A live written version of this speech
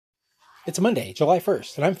It's Monday, July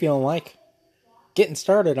 1st, and I'm feeling like getting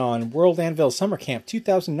started on World Anvil Summer Camp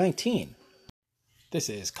 2019. This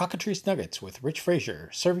is Cockatrice Nuggets with Rich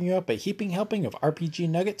Frazier, serving you up a heaping helping of RPG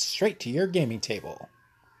nuggets straight to your gaming table.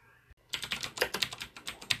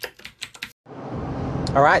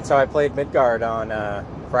 Alright, so I played Midgard on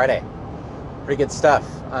Friday. Pretty good stuff.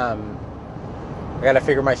 I gotta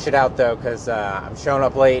figure my shit out though, because I'm showing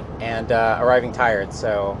up late and arriving tired,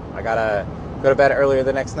 so I gotta go to bed earlier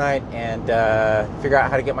the next night and figure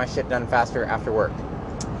out how to get my shit done faster after work.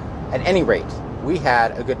 At any rate, we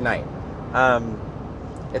had a good night.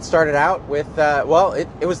 It started out with,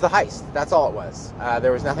 it was the heist. That's all it was.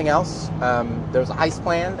 There was nothing else. There was a heist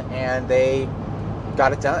planned, and they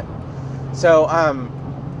got it done. So,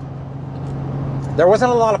 there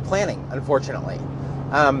wasn't a lot of planning, unfortunately.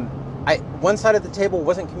 One side of the table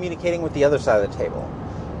wasn't communicating with the other side of the table.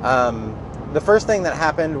 The first thing that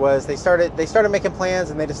happened was they started making plans,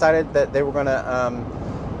 and they decided that they were going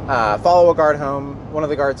to follow a guard home, one of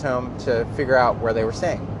the guards home, to figure out where they were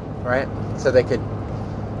staying, right? So they could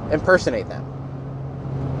impersonate them.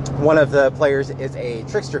 One of the players is a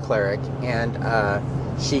trickster cleric, and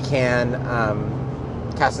she can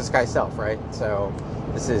cast Disguise Self, right? So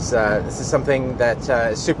this is something that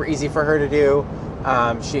is super easy for her to do.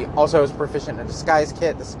 She also is proficient in a disguise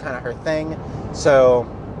kit. This is kind of her thing. So,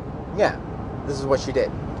 yeah, this is what she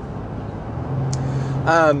did.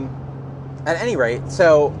 At any rate,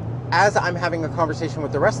 so as I'm having a conversation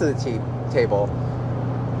with the rest of the table,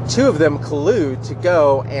 two of them collude to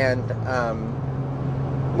go and,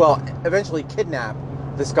 eventually kidnap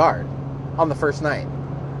this guard on the first night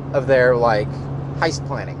of their, heist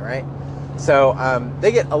planning, right? So,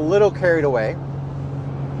 they get a little carried away.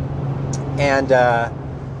 And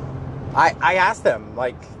I asked them,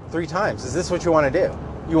 3 times, is this what you want to do?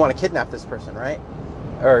 You want to kidnap this person, right?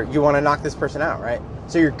 Or you want to knock this person out, right?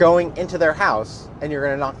 So you're going into their house, and you're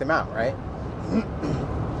going to knock them out, right?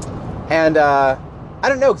 And I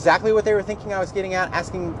don't know exactly what they were thinking I was getting at,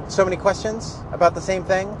 asking so many questions about the same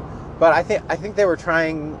thing. But I think they were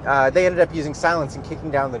trying, they ended up using silence and kicking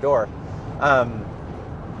down the door.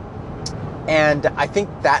 And I think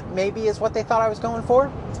that maybe is what they thought I was going for.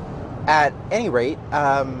 At any rate,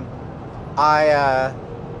 I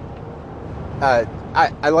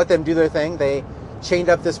let them do their thing. They chained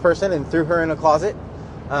up this person and threw her in a closet,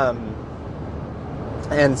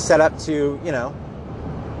 and set up to,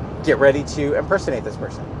 get ready to impersonate this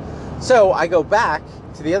person. So I go back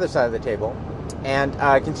to the other side of the table and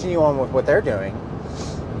continue on with what they're doing.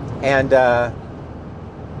 And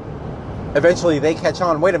eventually they catch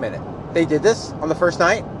on, wait a minute, they did this on the first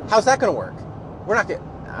night? How's that going to work? We're not going to...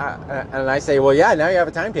 and I say, well, yeah, now you have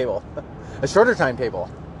a timetable, a shorter timetable.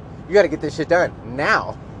 You got to get this shit done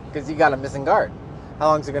now, because you got a missing guard. How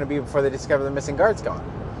long is it going to be before they discover the missing guard's gone,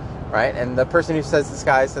 right? And the person who says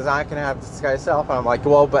disguise says, I can have Disguise Self. And I'm like,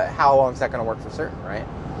 well, but how long is that going to work for certain, right?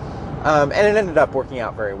 And it ended up working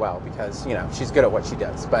out very well, because, she's good at what she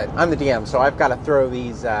does. But I'm the DM, so I've got to throw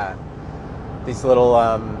these little,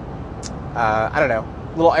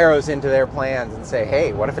 little arrows into their plans and say,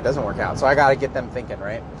 hey, what if it doesn't work out? So I got to get them thinking,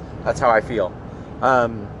 right? That's how I feel.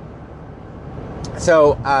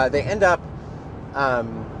 So they end up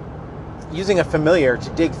using a familiar to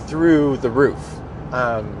dig through the roof,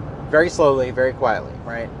 very slowly, very quietly,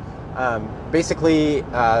 right? Basically,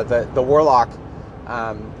 the warlock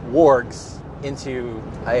wargs into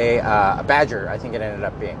a badger, I think it ended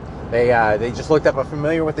up being. They just looked up a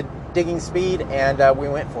familiar with the digging speed, and we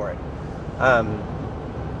went for it.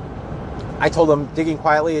 I told them digging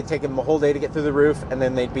quietly, it'd take them a whole day to get through the roof, and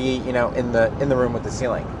then they'd be, in the room with the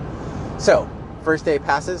ceiling. So, first day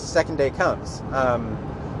passes, second day comes.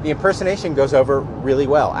 The impersonation goes over really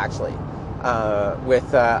well, actually.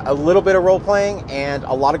 With a little bit of role playing and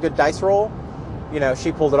a lot of good dice roll,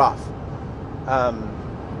 she pulled it off.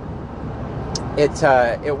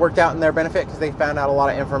 It worked out in their benefit because they found out a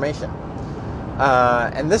lot of information.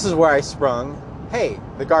 And this is where I sprung, hey,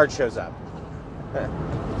 the guard shows up.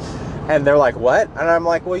 And they're like, what? And I'm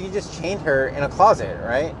like, well, you just chained her in a closet,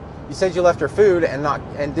 right? You said you left her food and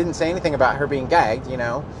didn't say anything about her being gagged,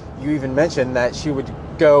 You even mentioned that she would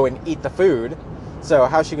go and eat the food. So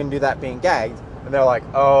how's she going to do that being gagged? And they're like,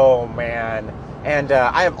 oh, man. And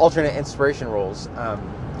I have alternate inspiration rules,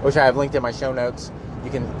 which I have linked in my show notes. You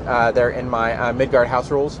can, they're in my Midgard house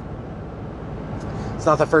rules. It's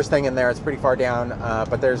not the first thing in there. It's pretty far down,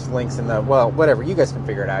 but there's links in the, well, whatever. You guys can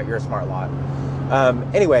figure it out. You're a smart lot.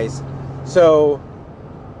 Anyways, so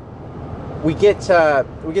we get to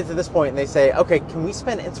this point, and they say, okay, can we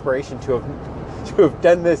spend inspiration to have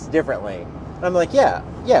done this differently? And I'm like, yeah,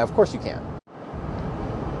 of course you can.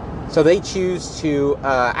 So they choose to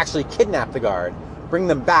actually kidnap the guard, bring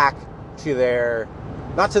them back to their,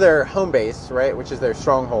 not to their home base, right, which is their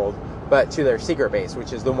stronghold, but to their secret base,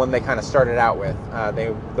 which is the one they kind of started out with.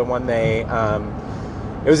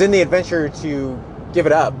 It was in the adventure to give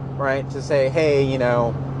it up, right, to say, hey, you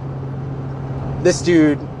know, this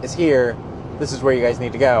dude is here, this is where you guys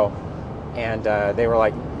need to go. And they were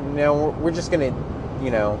like, no, we're just going to,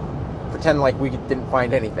 you know, pretend like we didn't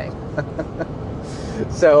find anything.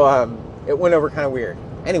 So it went over kind of weird.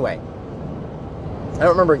 Anyway, I don't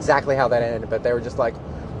remember exactly how that ended, but they were just like,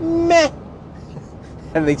 meh,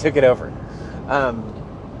 and they took it over.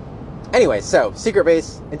 Anyway, so secret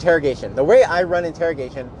base interrogation. The way I run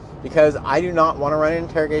interrogation, because I do not want to run an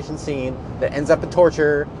interrogation scene that ends up in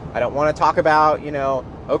torture. I don't want to talk about, you know,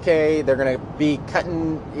 okay, they're going to be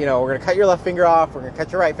cutting, you know, we're going to cut your left finger off, we're going to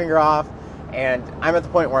cut your right finger off, and I'm at the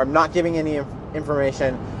point where I'm not giving any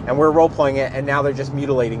information, and we're role-playing it, and now they're just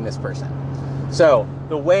mutilating this person. So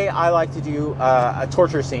the way I like to do a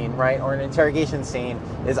torture scene, right, or an interrogation scene,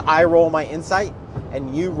 is I roll my insight,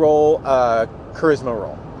 and you roll a charisma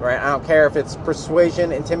roll, right? I don't care if it's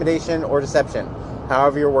persuasion, intimidation, or deception,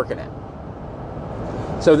 however you're working it.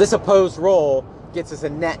 So this opposed roll gets us a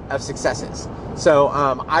net of successes. So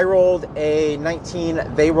I rolled a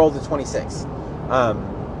 19, they rolled a 26.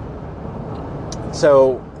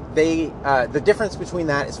 So they, the difference between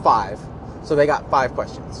that is 5. So they got 5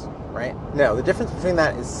 questions, right? No, the difference between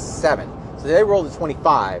that is 7. So they rolled a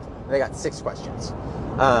 25, and they got 6 questions.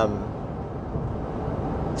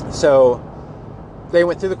 So they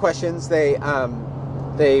went through the questions. They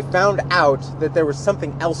found out that there was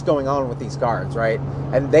something else going on with these guards, right?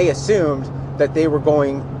 And they assumed that they were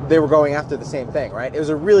going after the same thing, right? It was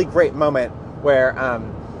a really great moment where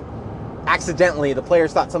accidentally the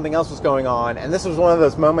players thought something else was going on, and this was one of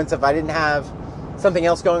those moments, if I didn't have something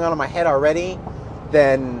else going on in my head already,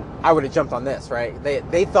 then I would have jumped on this, right?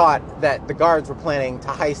 They thought that the guards were planning to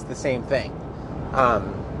heist the same thing,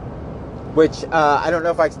 which I don't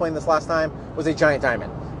know if I explained this last time, was a giant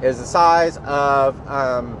diamond. It was the size of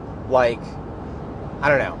like, I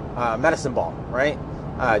don't know, a medicine ball, right?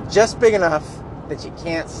 Just big enough that you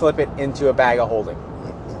can't slip it into a bag of holding.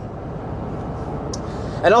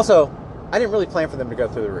 And also, I didn't really plan for them to go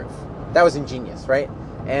through the roof. That was ingenious, right?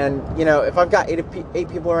 And, you know, if I've got 8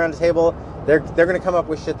 people around the table, they're going to come up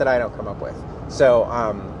with shit that I don't come up with. So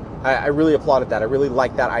I really applauded that. I really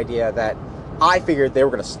liked that idea that I figured they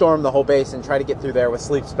were going to storm the whole base and try to get through there with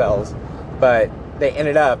sleep spells, but they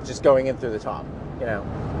ended up just going in through the top, you know.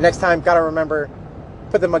 Next time, got to remember,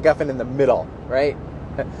 put the MacGuffin in the middle, right?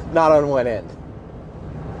 Not on one end.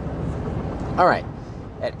 All right.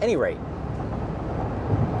 At any rate,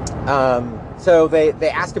 so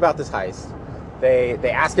they ask about this heist.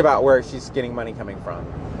 They ask about where she's getting money coming from.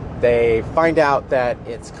 They find out that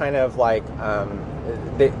it's kind of like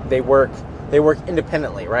they work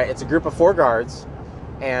independently, right? It's a group of 4 guards,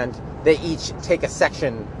 and they each take a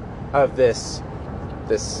section of this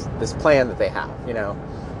plan that they have. You know,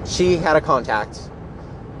 she had a contact.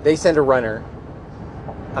 They send a runner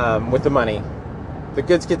with the money. The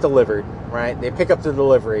goods get delivered, right? They pick up the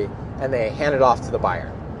delivery and they hand it off to the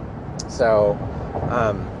buyer. So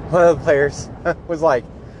one of the players was like,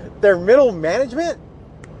 "They're middle management?"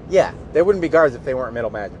 Yeah, they wouldn't be guards if they weren't middle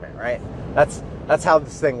management, right? That's how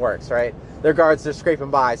this thing works, right? They're guards, they're scraping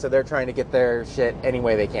by, so they're trying to get their shit any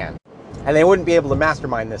way they can. And they wouldn't be able to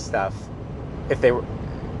mastermind this stuff if they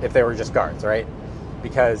were just guards, right?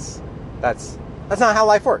 Because that's not how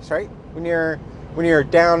life works, right? When you're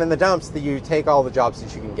down in the dumps, you take all the jobs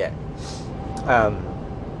that you can get.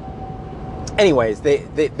 Anyways,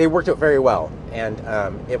 they worked it very well, and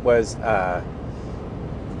it was a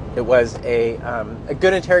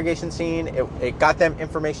good interrogation scene. It got them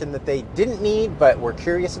information that they didn't need but were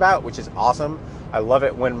curious about, which is awesome. I love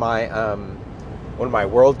it when my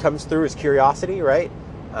world comes through as curiosity, right?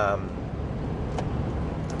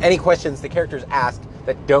 Any questions the characters ask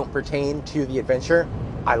that don't pertain to the adventure,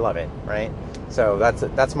 I love it, right? So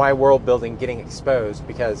that's my world building getting exposed,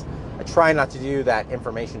 because I try not to do that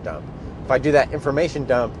information dump. If I do that information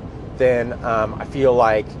dump, then I feel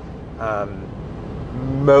like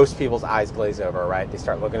most people's eyes glaze over, right? They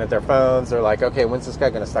start looking at their phones. They're like, okay, when's this guy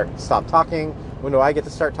going to stop talking? When do I get to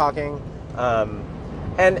start talking?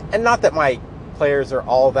 And not that my players are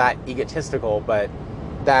all that egotistical, but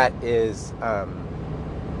that is kind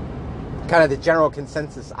of the general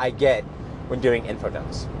consensus I get when doing info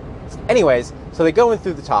dumps. Anyways, so they go in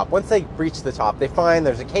through the top. Once they reach the top, they find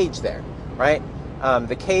there's a cage there, right?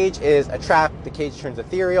 The cage is a trap. The cage turns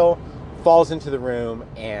ethereal, falls into the room,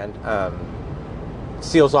 and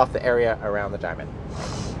seals off the area around the diamond.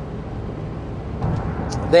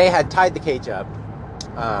 they had tied the cage up,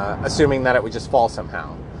 assuming that it would just fall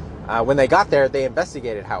somehow. When they got there, they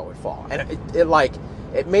investigated how it would fall, and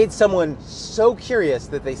it made someone so curious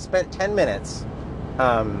that they spent 10 minutes,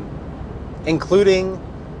 including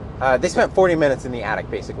they spent 40 minutes in the attic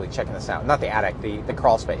basically checking this out. Not the attic, the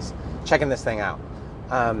crawl space, checking this thing out.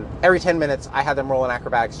 Every 10 minutes, I had them roll an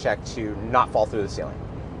acrobatics check to not fall through the ceiling.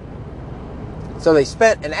 So they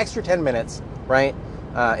spent an extra 10 minutes, right,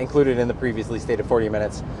 included in the previously stated 40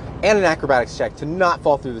 minutes, and an acrobatics check to not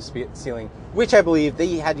fall through the ceiling, which I believe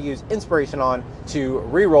they had to use inspiration on to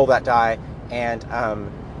re-roll that die and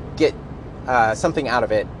get something out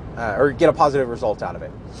of it, or get a positive result out of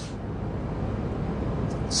it.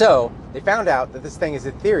 So they found out that this thing is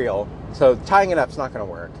ethereal, so tying it up is not going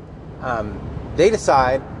to work. They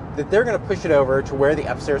decide that they're going to push it over to where the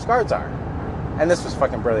upstairs guards are. And this was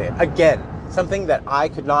fucking brilliant. Again, something that I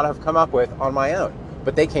could not have come up with on my own,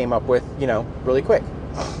 but they came up with, really quick.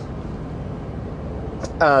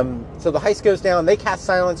 So the heist goes down. They cast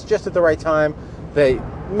silence just at the right time. They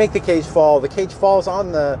make the cage fall. The cage falls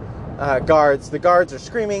on the guards. The guards are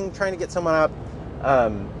screaming, trying to get someone up.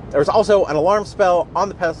 There was also an alarm spell on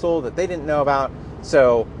the pedestal that they didn't know about.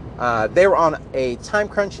 So they were on a time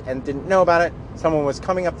crunch and didn't know about it. Someone was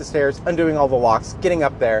coming up the stairs, undoing all the locks, getting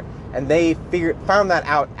up there, and they found that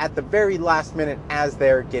out at the very last minute as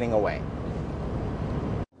they're getting away.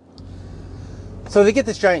 So they get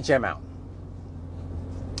this giant gem out.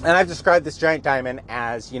 And I've described this giant diamond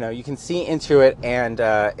as, you can see into it, and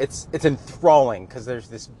it's enthralling because there's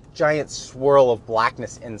this giant swirl of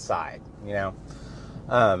blackness inside,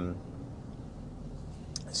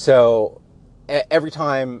 So every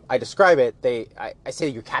time I describe it, I say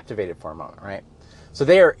you're captivated for a moment, right? So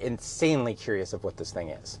they are insanely curious of what this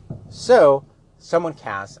thing is. So someone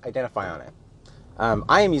casts Identify on it.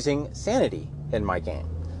 I am using Sanity in my game.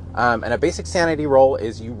 And a basic sanity roll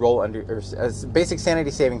is you roll under, or a basic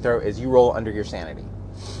sanity saving throw is you roll under your sanity.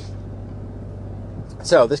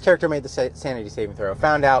 So this character made the sanity saving throw,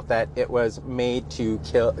 found out that it was made to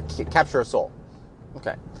capture a soul.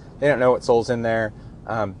 Okay. They don't know what soul's in there,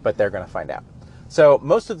 but they're going to find out. So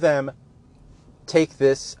most of them take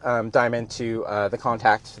this diamond to the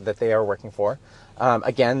contact that they are working for.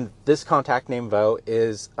 Again, this contact named Vo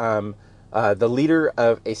is the leader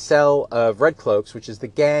of a cell of Red Cloaks, which is the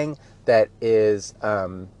gang that is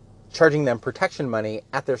charging them protection money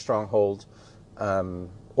at their stronghold,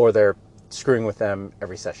 or they're screwing with them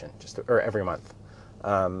every session, or every month,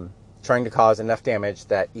 trying to cause enough damage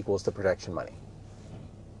that equals the protection money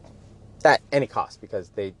at any cost, because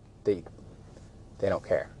they don't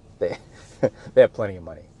care. They have plenty of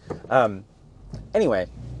money. Anyway,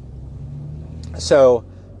 so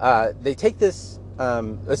they take this.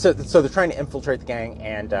 So they're trying to infiltrate the gang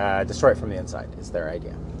and destroy it from the inside is their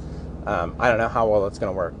idea. I don't know how well it's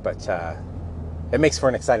going to work, but it makes for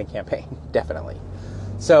an exciting campaign, definitely.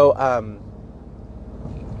 So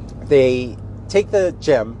they take the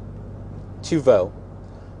gem to Vo.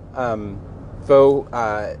 Vo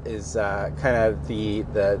is kind of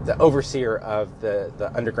the overseer of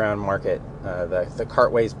the underground market, the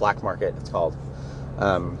Cartways Black Market, it's called.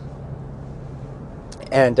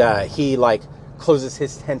 And he closes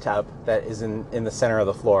his tent up that is in the center of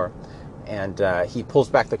the floor, and he pulls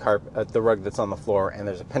back the rug that's on the floor, and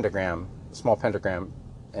there's a small pentagram,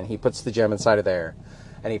 and he puts the gem inside of there,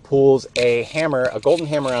 and he pulls a golden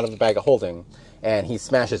hammer out of the bag of holding, and he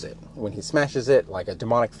smashes it. When he smashes it, a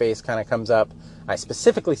demonic face kind of comes up. I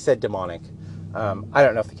specifically said demonic. I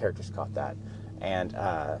don't know if the characters caught that. And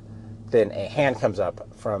then a hand comes up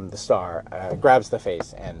from the star, grabs the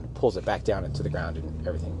face, and pulls it back down into the ground, and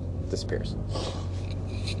everything disappears.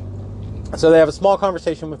 So they have a small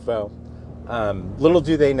conversation with Vo. Little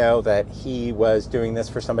do they know that he was doing this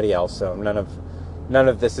for somebody else, so none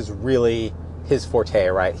of this is really his forte,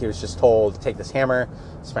 right? He was just told, take this hammer,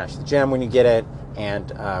 smash the gem when you get it,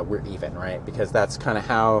 and we're even, right? Because that's kind of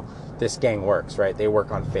how this gang works, right? They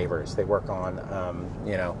work on favors. They work on,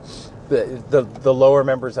 the lower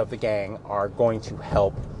members of the gang are going to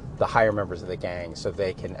help the higher members of the gang so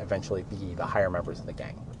they can eventually be the higher members of the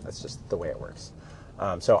gang. That's just the way it works.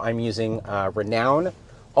 So I'm using Renown,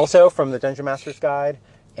 also from the Dungeon Master's Guide,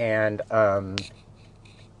 and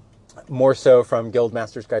more so from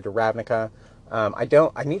Guildmaster's Guide to Ravnica.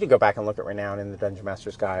 I need to go back and look at Renown in the Dungeon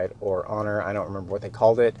Master's Guide, or Honor. I don't remember what they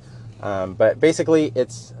called it. But basically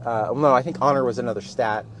it's, no, I think Honor was another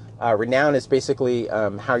stat. Renown is basically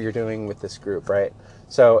how you're doing with this group, right?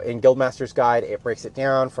 So in Guildmaster's Guide, it breaks it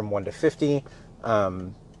down from 1 to 50.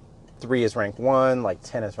 3 is rank 1,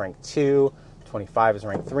 10 is rank 2, 25 is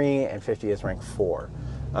rank 3, and 50 is rank 4.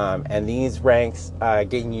 And these ranks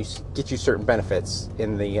get you certain benefits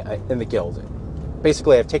in the guild.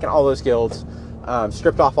 Basically, I've taken all those guilds,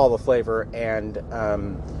 stripped off all the flavor, and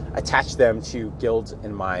attached them to guilds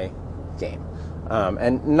in my game.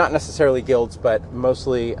 And not necessarily guilds, but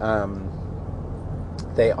mostly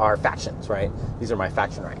they are factions, right? These are my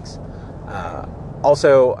faction ranks.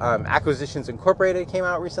 Also, Acquisitions Incorporated came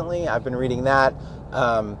out recently. I've been reading that.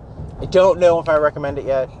 I don't know if I recommend it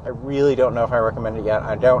yet. I really don't know if I recommend it yet.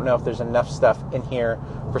 I don't know if there's enough stuff in here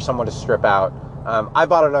for someone to strip out. I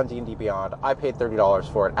bought it on D&D Beyond. I paid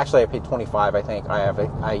 $30 for it. Actually, I paid $25, I think.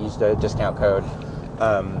 I used a discount code.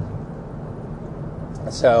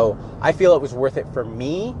 So I feel it was worth it for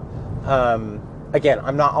me. Again,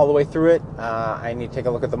 I'm not all the way through it. I need to take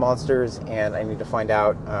a look at the monsters, and I need to find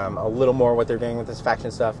out a little more what they're doing with this faction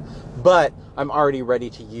stuff. But I'm already ready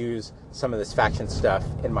to use some of this faction stuff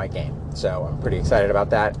in my game, so I'm pretty excited about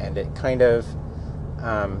that. And it kind of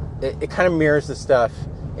mirrors the stuff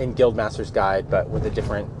in Guildmaster's Guide, but with a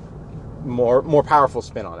different, more powerful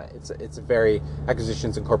spin on it. It's a very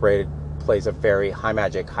Acquisitions Incorporated plays a very high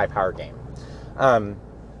magic, high power game.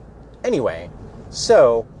 Anyway,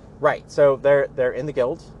 so. Right, so they're in the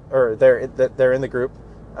guild, or they're in the group.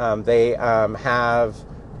 They have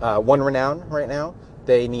 1 renown right now.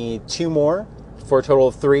 They need 2 more for a total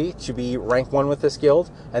of 3 to be rank 1 with this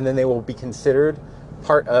guild, and then they will be considered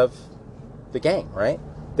part of the gang. Right,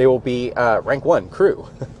 they will be rank 1 crew.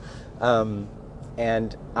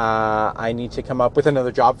 And I need to come up with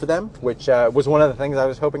another job for them, which was one of the things I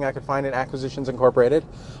was hoping I could find in Acquisitions Incorporated.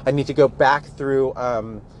 I need to go back through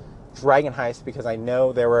Dragon Heist, because I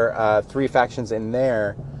know there were 3 factions in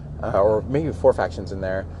there, or maybe 4 factions in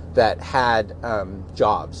there, that had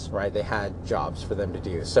jobs, right? They had jobs for them to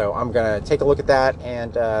do. So I'm going to take a look at that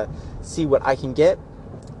and see what I can get.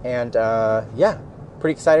 And yeah,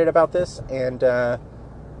 pretty excited about this, and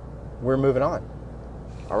we're moving on.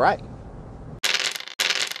 All right,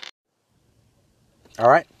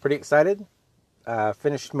 pretty excited.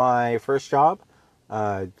 Finished my first job.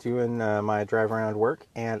 Doing my drive around work,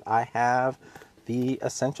 and I have the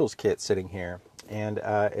Essentials kit sitting here, and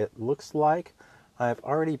it looks like I've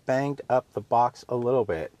already banged up the box a little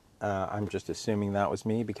bit. I'm just assuming that was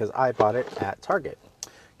me because I bought it at Target.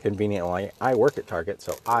 Conveniently, I work at Target,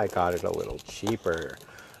 so I got it a little cheaper.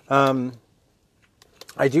 I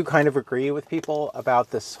do kind of agree with people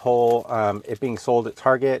about this whole it being sold at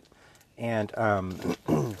Target and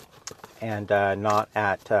not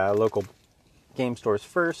at local game stores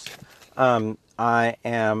first. I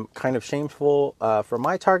am kind of shameful for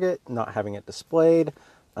my Target not having it displayed.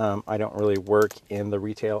 I don't really work in the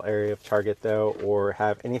retail area of Target though, or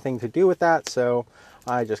have anything to do with that, so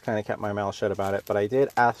I just kind of kept my mouth shut about it. But I did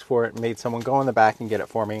ask for it, made someone go in the back and get it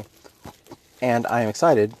for me, and I am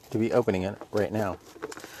excited to be opening it right now.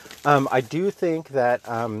 I do think that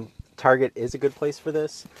Target is a good place for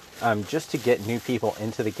this, just to get new people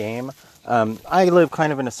into the game. I live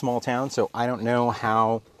kind of in a small town, so I don't know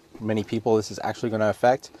how many people this is actually going to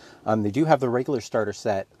affect. They do have the regular starter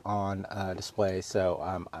set on display, so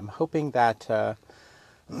I'm hoping that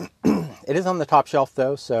it is on the top shelf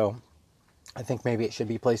though, so I think maybe it should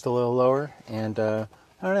be placed a little lower. And I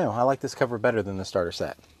don't know, I like this cover better than the starter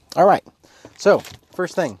set. All right, so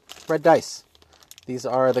first thing, red dice. These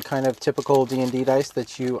are the kind of typical D&D dice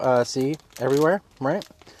that you see everywhere, right?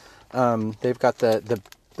 They've got the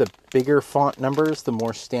bigger font numbers, the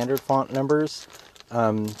more standard font numbers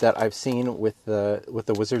that I've seen with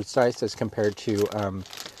the Wizard's dice as compared to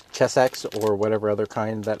Chessex or whatever other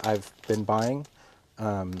kind that I've been buying.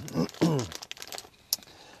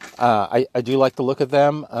 I do like the look of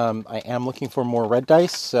them. I am looking for more red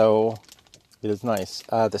dice, so it is nice.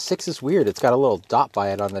 The 6 is weird. It's got a little dot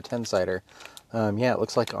by it on the 10-sider. Yeah, it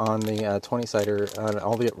looks like on the 20-sider, on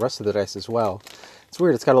all the rest of the dice as well. It's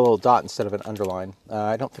weird, it's got a little dot instead of an underline.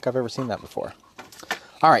 I don't think I've ever seen that before.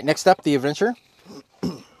 Alright, next up, the Adventure.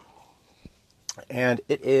 And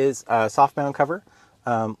it is a softbound cover.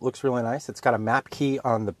 Looks really nice. It's got a map key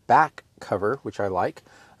on the back cover, which I like.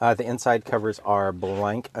 The inside covers are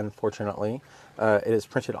blank, unfortunately. It is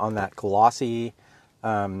printed on that glossy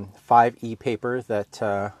 5E paper that,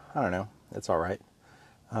 I don't know, it's alright.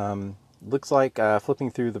 Looks like,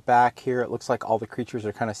 flipping through the back here, it looks like all the creatures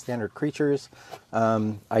are kind of standard creatures.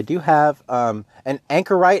 I do have an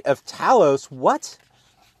Anchorite of Talos. What?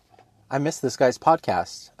 I missed this guy's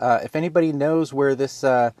podcast. If anybody knows where this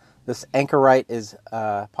Anchorite is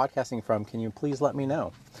podcasting from, can you please let me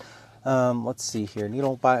know? Let's see here.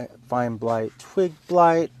 Needle Vine Blight, Twig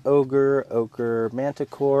Blight, Ogre, Ochre,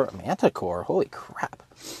 Manticore. Manticore? Holy crap.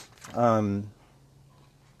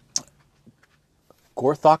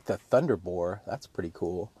 Gorthok the Thunderboar. That's pretty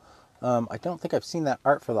cool. I don't think I've seen that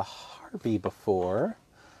art for the Harpy before.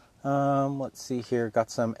 Let's see here. Got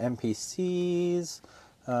some NPCs,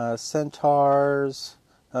 centaurs,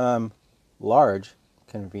 large,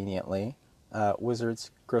 conveniently. Wizards,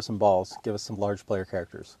 grow some balls. Give us some large player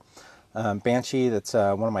characters. Banshee, that's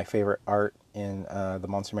one of my favorite art in the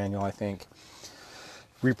Monster Manual, I think.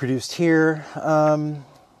 Reproduced here.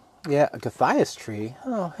 Yeah, a Gothias tree.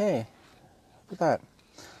 Oh, hey. Look at that.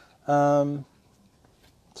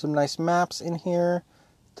 Some nice maps in here.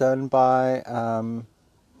 Done by, I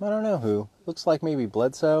don't know who. Looks like maybe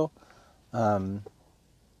Bledsoe. Although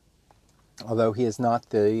he is not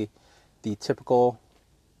the typical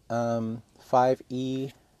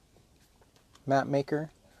 5e map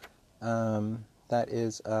maker. That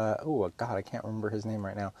is, oh god, I can't remember his name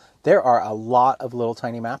right now. There are a lot of little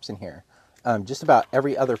tiny maps in here. Just about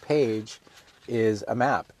every other page is a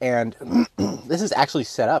map. And this is actually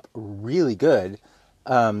set up really good.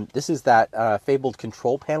 This is that fabled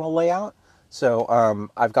control panel layout. So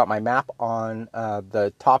I've got my map on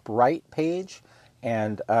the top right page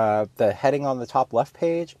and the heading on the top left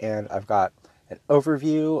page. And I've got an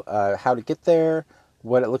overview, how to get there,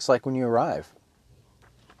 what it looks like when you arrive.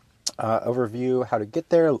 Overview, how to get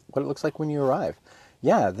there, what it looks like when you arrive.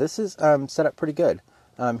 Yeah, this is set up pretty good.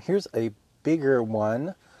 Here's a bigger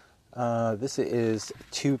one. This is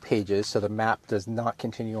 2 pages, so the map does not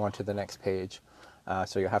continue on to the next page.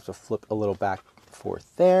 So you'll have to flip a little back and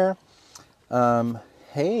forth there.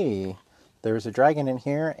 Hey, there's a dragon in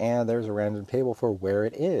here, and there's a random table for where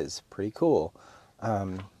it is. Pretty cool.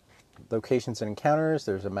 Locations and encounters.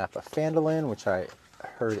 There's a map of Phandalin, which I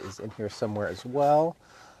heard is in here somewhere as well.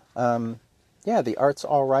 Yeah, the art's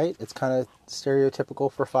all right. It's kind of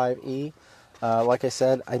stereotypical for 5e. Like I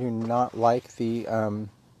said, I do not like the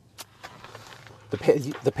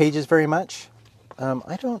pages very much.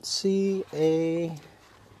 I don't see a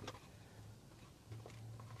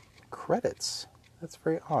credits. That's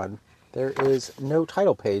very odd. There is no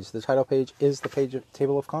title page. The title page is the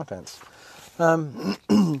table of contents.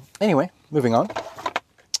 Anyway, moving on.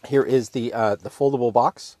 Here is the foldable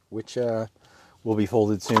box, which will be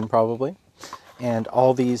folded soon probably. And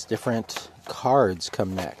all these different cards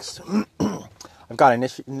come next. I've got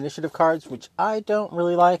initiative cards, which I don't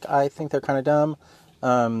really like. I think they're kind of dumb.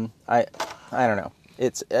 I don't know.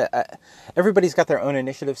 It's everybody's got their own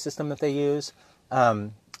initiative system that they use. I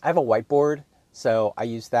have a whiteboard, so I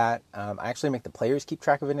use that. I actually make the players keep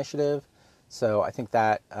track of initiative, so I think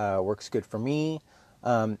that works good for me.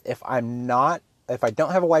 If I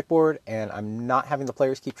don't have a whiteboard and I'm not having the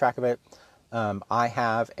players keep track of it, I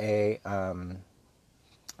have a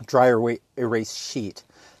dry erase sheet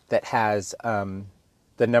that has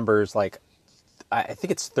the numbers, like, I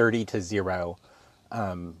think it's 30 to 0,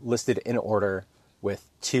 listed in order with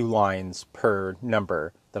 2 lines per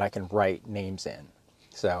number that I can write names in.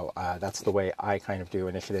 So that's the way I kind of do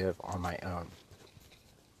initiative on my own.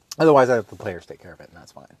 Otherwise, I have the players take care of it, and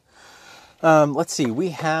that's fine. Let's see. We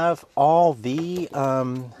have all the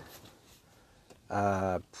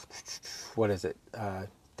what is it?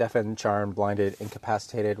 Deafened, charmed, blinded,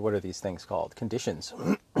 incapacitated. What are these things called? Conditions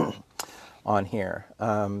on here.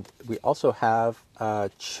 We also have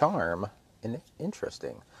charm.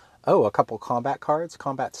 Interesting. Oh, a couple combat cards.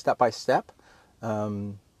 Combat step by step.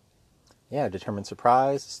 Yeah, determine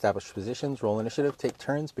surprise, establish positions, roll initiative, take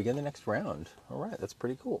turns, begin the next round. All right, that's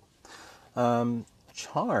pretty cool.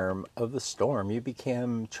 Charm of the Storm. You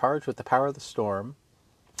became charged with the power of the storm.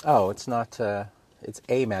 Oh, it's not. It's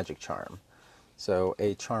a magic charm. So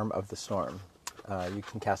a charm of the storm. You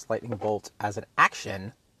can cast lightning bolt as an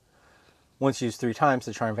action. Once used 3 times,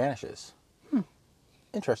 the charm vanishes.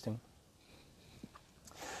 Interesting.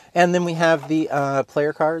 And then we have the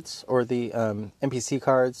player cards, or the NPC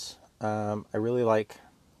cards. I really like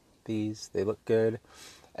these. They look good.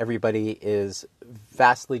 Everybody is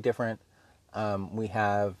vastly different. We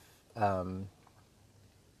have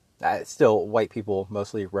still white people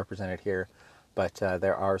mostly represented here, but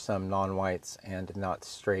there are some non-whites and not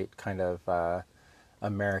straight kind of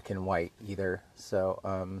American white either.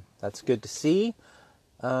 So that's good to see.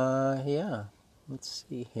 Yeah, let's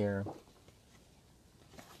see here.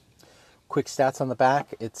 Quick stats on the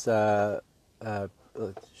back. It's a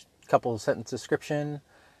couple of sentence description,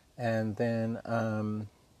 and then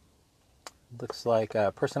looks like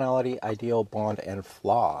personality, ideal, bond, and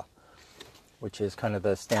flaw, which is kind of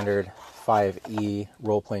the standard 5e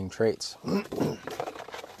role-playing traits.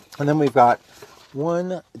 And then we've got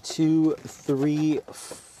 1, 2, 3,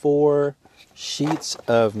 4 sheets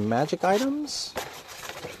of magic items.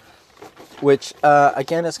 which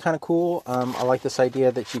again is kind of cool. I like this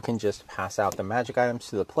idea that you can just pass out the magic items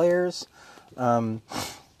to the players.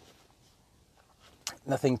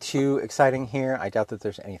 Nothing too exciting here. I doubt that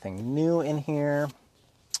there's anything new in here.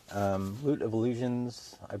 Loot of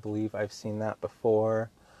Illusions, I believe I've seen that before.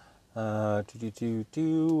 A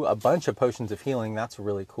bunch of Potions of Healing, that's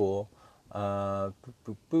really cool.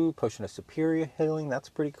 Potion of Superior Healing, that's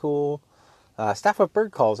pretty cool. Staff of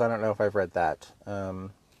Bird Calls, I don't know if I've read that.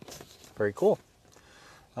 Very cool.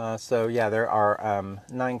 So yeah, there are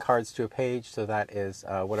 9 cards to a page, so that is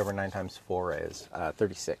whatever 9 times 4 is,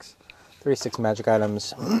 36. 36 magic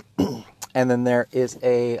items. And then there is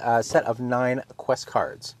a set of 9 quest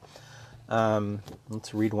cards.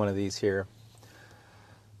 Let's read one of these here.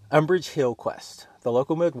 Umbridge Hill Quest. The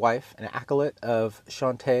local midwife, an acolyte of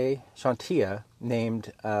Shantia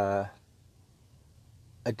named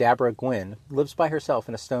Adabra Gwyn, lives by herself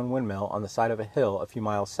in a stone windmill on the side of a hill a few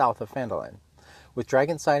miles south of Phandalin. With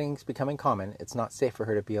dragon sightings becoming common, it's not safe for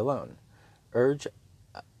her to be alone. Urge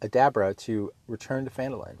Adabra to return to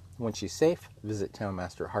Phandalin. When she's safe, visit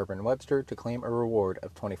Townmaster Harbin Webster to claim a reward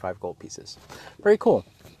of 25 gold pieces. Very cool.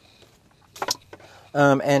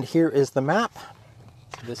 And here is the map.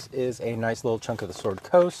 This is a nice little chunk of the Sword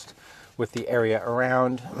Coast with the area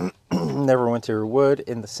around Neverwinter Wood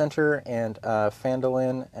in the center and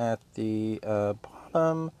Phandalin at the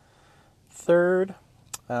bottom third.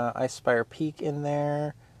 Icespire Peak in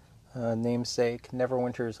there. Namesake.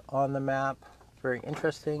 Neverwinter's on the map. Very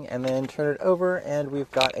interesting. And then turn it over and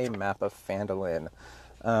we've got a map of Phandalin.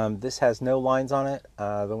 This has no lines on it.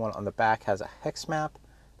 The one on the back has a hex map.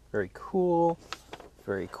 Very cool.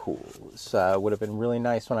 Very cool. This would have been really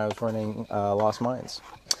nice when I was running Lost Mines.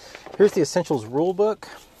 Here's the Essentials Rulebook.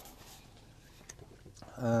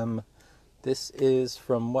 This is,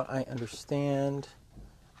 from what I understand...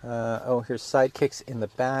 here's Sidekicks in the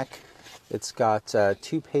back. It's got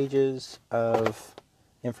 2 pages of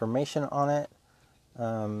information on it.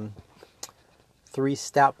 3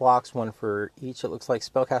 stat blocks, 1 for each. It looks like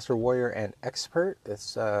Spellcaster, Warrior, and Expert.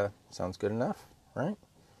 This sounds good enough, right?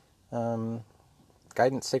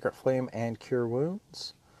 Guidance, Sacred Flame, and Cure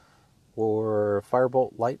Wounds. Or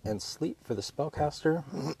Firebolt, Light, and Sleep for the Spellcaster.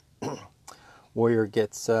 Warrior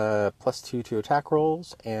gets +2 to attack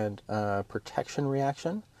rolls and protection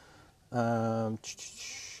reaction. Or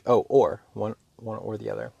one or the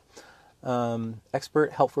other.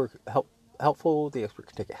 Expert, helpful. The expert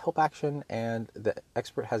can take a help action, and the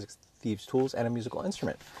expert has Thieves' Tools and a musical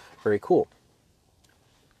instrument. Very cool.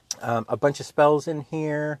 A bunch of spells in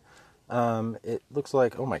here. It looks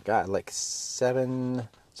like, oh my god, like 7,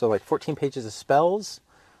 so like 14 pages of spells.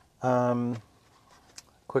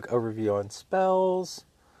 Quick overview on spells.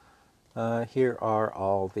 Here are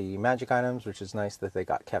all the magic items, which is nice that they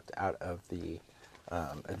got kept out of the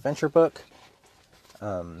adventure book.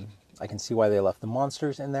 I can see why they left the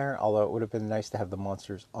monsters in there, although it would have been nice to have the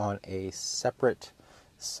monsters on a separate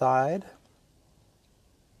side.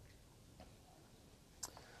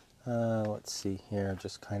 Let's see here,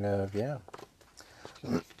 just kind of, yeah.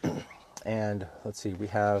 And let's see, we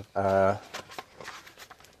have the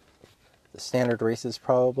standard races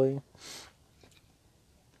probably.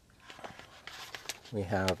 We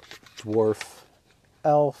have Dwarf,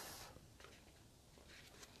 Elf,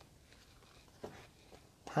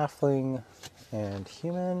 Halfling, and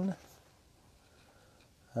Human.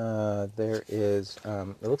 There is,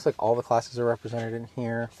 it looks like all the classes are represented in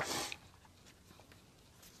here.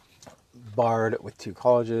 Bard with 2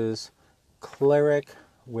 colleges. Cleric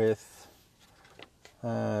with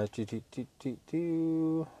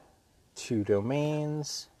 2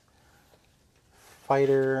 domains.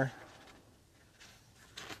 Fighter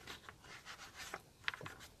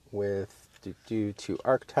with 2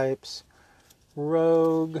 archetypes.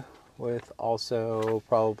 Rogue with also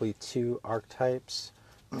probably 2 archetypes.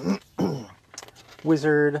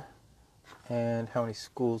 Wizard, and how many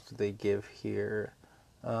schools do they give here?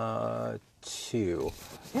 2.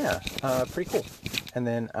 Yeah, pretty cool. And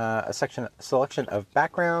then a selection of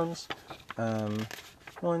backgrounds.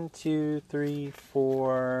 1, 2, 3,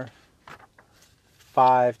 4,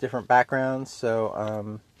 5 different backgrounds.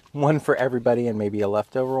 So one for everybody and maybe a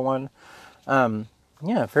leftover one.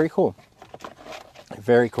 Yeah, very cool.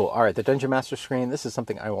 Very cool. All right, the Dungeon Master screen. This is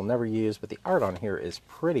something I will never use, but the art on here is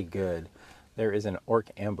pretty good. There is an orc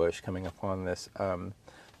ambush coming upon this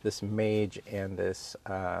this mage and this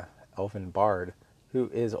elven bard who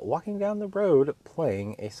is walking down the road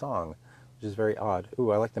playing a song, which is very odd.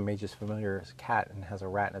 Ooh, I like the mage's familiar cat and has a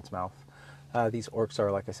rat in its mouth. These orcs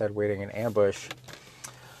are, like I said, waiting in ambush.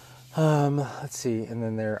 Let's see, and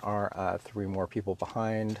then there are 3 more people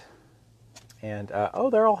behind. And, oh,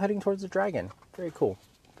 they're all heading towards the dragon. Very cool.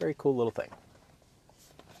 Very cool little thing.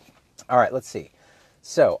 All right, let's see.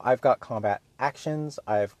 So I've got combat actions.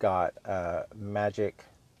 I've got magic,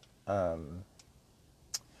 not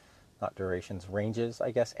durations, ranges,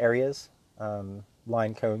 I guess, areas.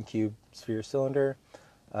 Line, cone, cube, sphere, cylinder.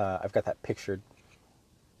 I've got that pictured.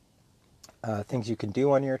 Things you can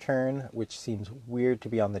do on your turn, which seems weird to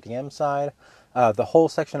be on the DM side. The whole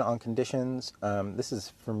section on conditions. This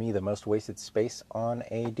is, for me, the most wasted space on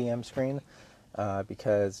a DM screen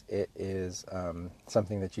because it is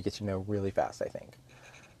something that you get to know really fast, I think.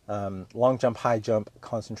 Long jump, high jump,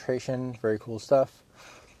 concentration, very cool stuff.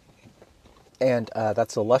 And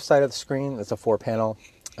that's the left side of the screen. It's a 4-panel.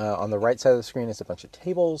 On the right side of the screen is a bunch of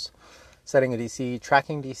tables. Setting a DC,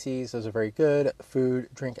 tracking DCs, those are very good. Food,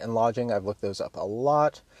 drink, and lodging, I've looked those up a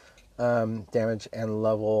lot. Damage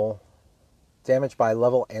by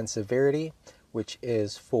level and severity, which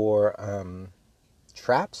is for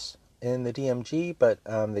traps in the DMG, but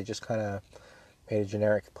they just kind of made a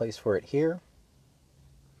generic place for it here.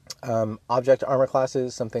 Object armor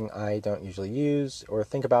classes, something I don't usually use or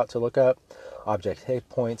think about to look up. Object hit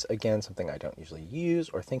points, again, something I don't usually use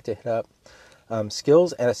or think to hit up.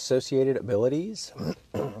 Skills and associated abilities.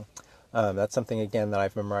 That's something, again, that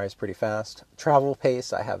I've memorized pretty fast. Travel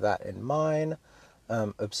pace, I have that in mind.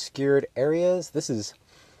 Obscured areas. This is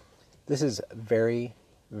very,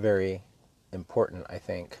 very important, I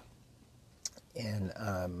think, in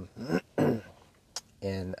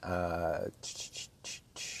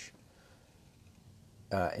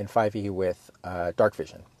 5e with dark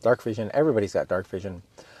vision. Dark vision, everybody's got dark vision,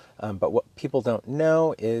 but what people don't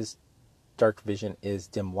know is dark vision is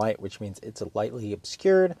dim light, which means it's lightly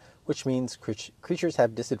obscured, which means creatures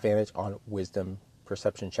have disadvantage on wisdom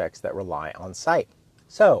perception checks that rely on sight.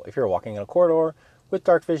 So, if you're walking in a corridor with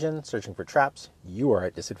dark vision, searching for traps, you are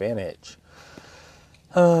at disadvantage.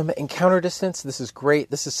 Encounter distance, this is great.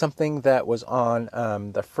 This is something that was on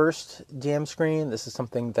the first DM screen. This is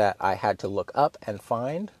something that I had to look up and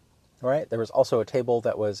find. Right? There was also a table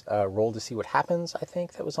that was roll to see what happens, I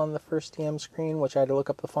think, that was on the first DM screen, which I had to look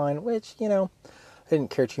up to find, which, I didn't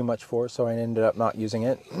care too much for, so I ended up not using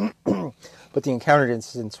it. But the encounter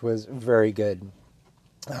distance was very good.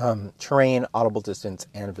 Terrain, audible distance,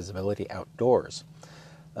 and visibility outdoors.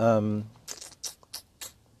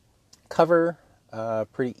 Cover,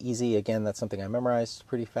 pretty easy. Again, that's something I memorized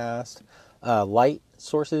pretty fast. Light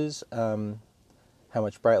sources, how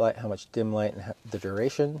much bright light, how much dim light, and the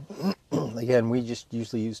duration. Again, we just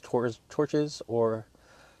usually use torches or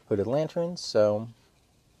hooded lanterns, so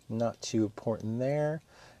not too important there.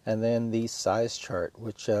 And then the size chart,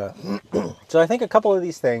 which, so I think a couple of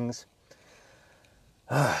these things,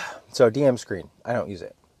 so DM screen, I don't use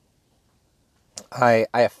it. I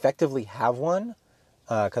effectively have one,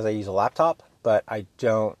 because I use a laptop, but I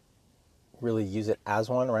don't really use it as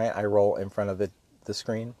one, right? I roll in front of the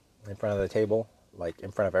screen, in front of the table, like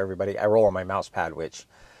in front of everybody. I roll on my mouse pad, which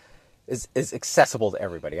is accessible to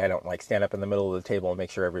everybody. I don't stand up in the middle of the table and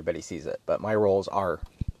make sure everybody sees it, but my rolls are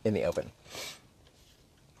in the open.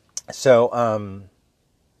 So,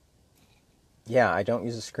 yeah, I don't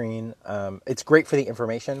use a screen. It's great for the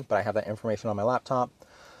information, but I have that information on my laptop.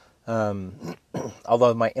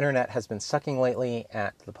 Although my internet has been sucking lately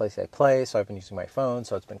at the place I play, so I've been using my phone,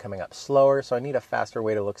 so it's been coming up slower, so I need a faster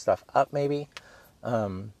way to look stuff up, maybe.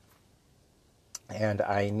 And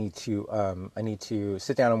I need to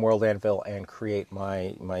sit down in World Anvil and create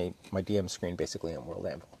my DM screen basically in World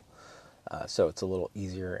Anvil. So it's a little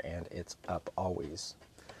easier and it's up always.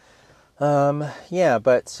 Yeah,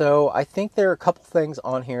 but so I think there are a couple things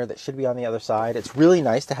on here that should be on the other side. It's really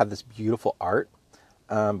nice to have this beautiful art,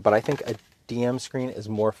 but I think a DM screen is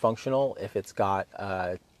more functional if it's got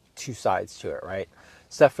two sides to it, right?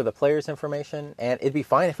 Stuff for the player's information, and it'd be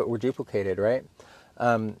fine if it were duplicated, right?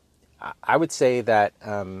 I would say that,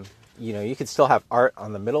 you could still have art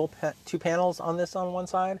on the middle two panels on this on one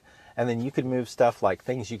side, and then you could move stuff like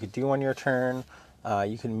things you could do on your turn.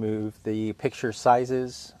 You can move the picture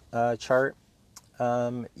sizes chart.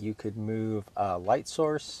 You could move light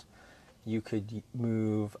source. You could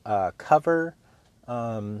move cover.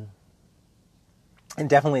 And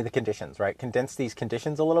definitely the conditions, right? Condense these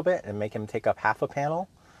conditions a little bit and make them take up half a panel.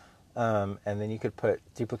 And then you could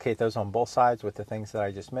duplicate those on both sides with the things that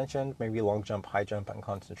I just mentioned. Maybe long jump, high jump, and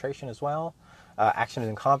concentration as well. Action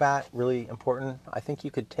in combat, really important. I think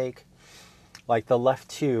you could take the left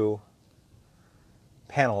two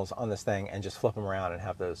panels on this thing and just flip them around and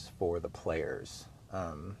have those for the players.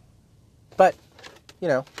 But,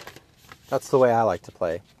 that's the way I like to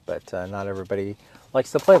play. But not everybody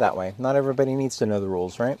likes to play that way. Not everybody needs to know the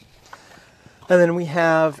rules, right? And then we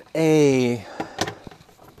have a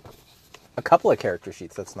couple of character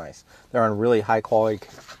sheets. That's nice. They're on really high quality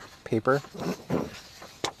paper.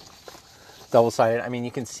 Double-sided. I mean,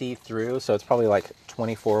 you can see through, so it's probably like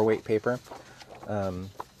 24 weight paper.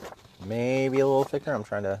 Maybe a little thicker. I'm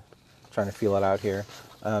trying to feel it out here.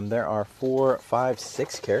 There are 4, 5,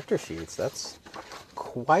 6 character sheets. That's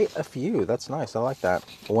quite a few. That's nice. I like that.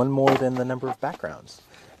 One more than the number of backgrounds.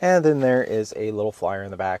 And then there is a little flyer in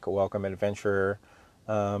the back. Welcome, adventurer.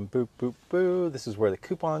 Boop, boop, boo. This is where the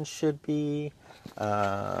coupons should be.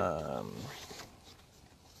 Let's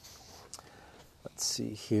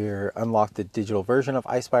see here. Unlock the digital version of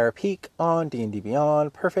Icespire Peak on D&D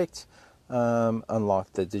Beyond. Perfect.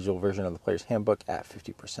 Unlock the digital version of the Player's Handbook at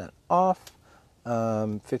 50% off.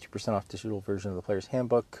 50% off digital version of the Player's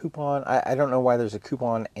Handbook. Coupon. I don't know why there's a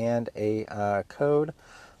coupon and a code.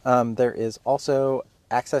 There is also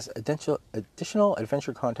access additional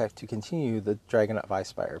adventure content to continue the Dragon of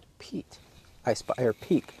Icespire Peak.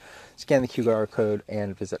 Scan the QR code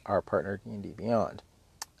and visit our partner D&D Beyond.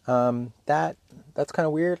 That's kind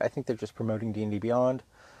of weird. I think they're just promoting D&D Beyond.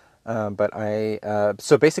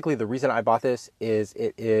 So basically the reason I bought this is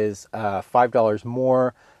it is $5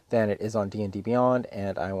 more than it is on D&D Beyond,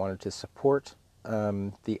 and I wanted to support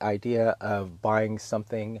the idea of buying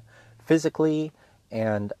something physically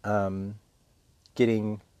and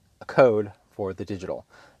getting a code for the digital.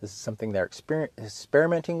 This is something they're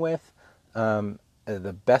experimenting with.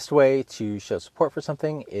 The best way to show support for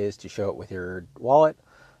something is to show it with your wallet,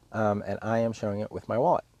 and I am showing it with my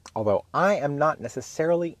wallet. Although I am not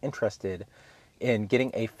necessarily interested in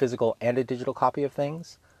getting a physical and a digital copy of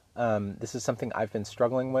things. This is something I've been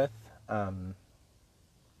struggling with. The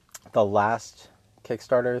last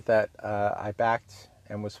Kickstarter that I backed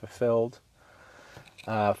and was fulfilled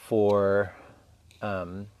for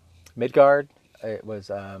Midgard, it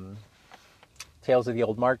was Tales of the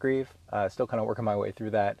Old Margrave. Still kind of working my way through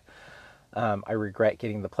that. I regret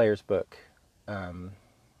getting the player's book.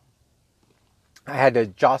 I had to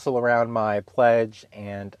jostle around my pledge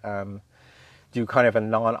and do kind of a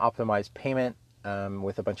non-optimized payment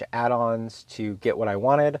with a bunch of add-ons to get what I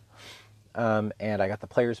wanted. And I got the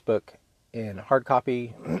player's book in hard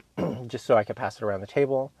copy just so I could pass it around the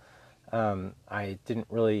table. I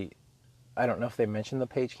don't know if they mentioned the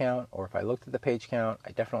page count or if I looked at the page count.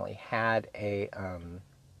 I definitely had a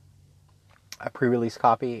pre-release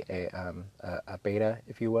copy, a beta,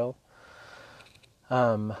 if you will.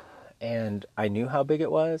 And I knew how big it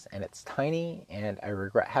was, and it's tiny, and I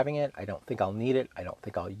regret having it. I don't think I'll need it. I don't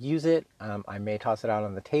think I'll use it. I may toss it out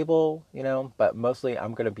on the table, but mostly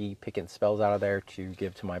I'm going to be picking spells out of there to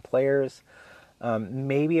give to my players.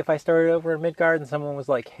 Maybe if I started over in Midgard and someone was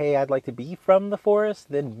like, hey, I'd like to be from the forest,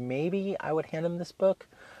 then maybe I would hand them this book.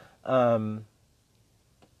 But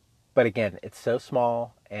again, it's so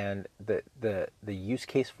small, and the use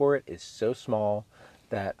case for it is so small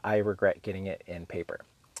that I regret getting it in paper.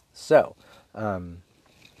 So,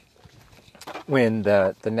 when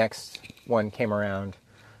the next one came around,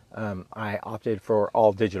 I opted for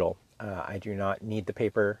all digital. I do not need the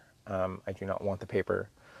paper. I do not want the paper.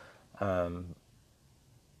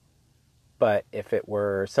 But if it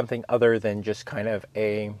were something other than just kind of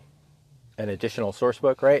an additional source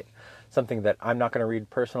book, right? Something that I'm not going to read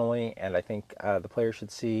personally, and I think the player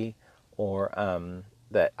should see, or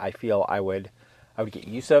that I feel I would get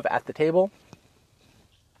use of at the table.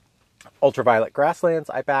 Ultraviolet Grasslands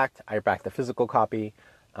I backed the physical copy.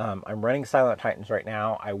 I'm running Silent Titans right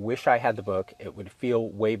now. I wish I had the book. It would feel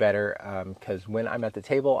way better because when I'm at the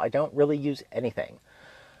table, I don't really use anything.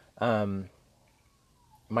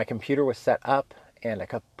 My computer was set up and I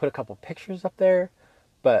put a couple pictures up there,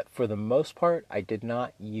 but for the most part, I did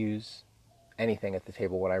not use anything at the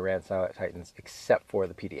table when I ran Silent Titans except for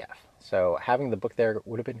the PDF. So having the book there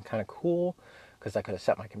would have been kind of cool because I could have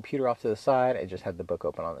set my computer off to the side and just had the book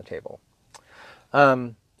open on the table.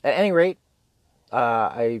 At any rate,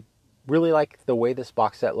 I really like the way this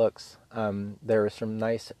box set looks. There are some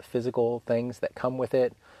nice physical things that come with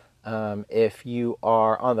it. If you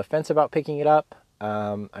are on the fence about picking it up,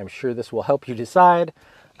 I'm sure this will help you decide.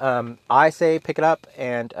 I say pick it up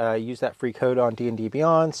and use that free code on D&D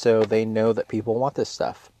Beyond so they know that people want this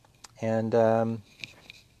stuff. And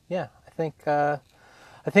yeah, I think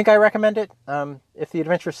I recommend it. If the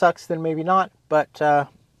adventure sucks, then maybe not, but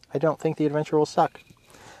I don't think the adventure will suck.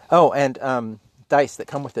 Oh, and dice that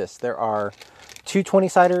come with this. There are 2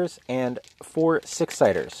 20-siders and 4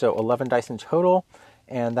 6-siders, so 11 dice in total,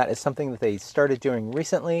 and that is something that they started doing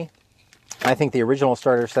recently. I think the original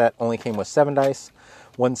starter set only came with 7 dice,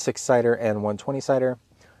 1 6-sider and 1 20-sider.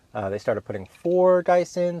 They started putting 4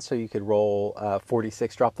 dice in, so you could roll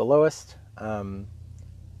 46, drop the lowest.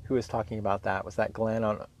 who was talking about that? Was that Glenn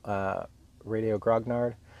on Radio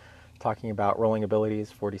Grognard talking about rolling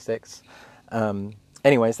abilities 46?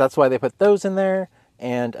 Anyways, that's why they put those in there,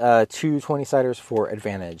 and 2 20-siders for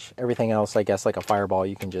advantage. Everything else, I guess, like a fireball,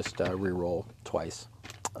 you can just re-roll twice.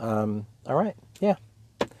 All right, yeah.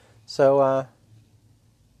 So,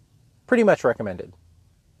 pretty much recommended.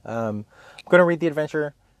 I'm going to read the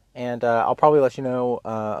adventure, and I'll probably let you know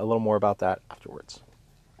a little more about that afterwards.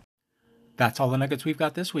 That's all the nuggets we've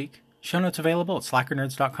got this week. Show notes available at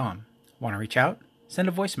slackernerds.com. Want to reach out? Send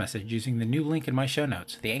a voice message using the new link in my show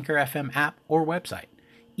notes, the Anchor FM app or website.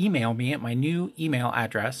 Email me at my new email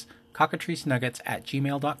address,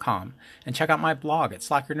 cockatricenuggets@gmail.com, and check out my blog at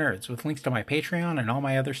Slacker Nerds with links to my Patreon and all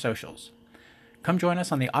my other socials. Come join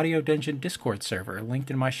us on the Audio Dungeon Discord server linked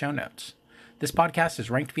in my show notes. This podcast is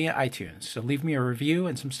ranked via iTunes, so leave me a review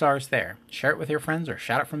and some stars there. Share it with your friends or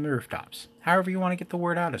shout it from the rooftops. However you want to get the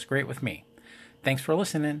word out is great with me. Thanks for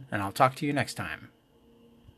listening, and I'll talk to you next time.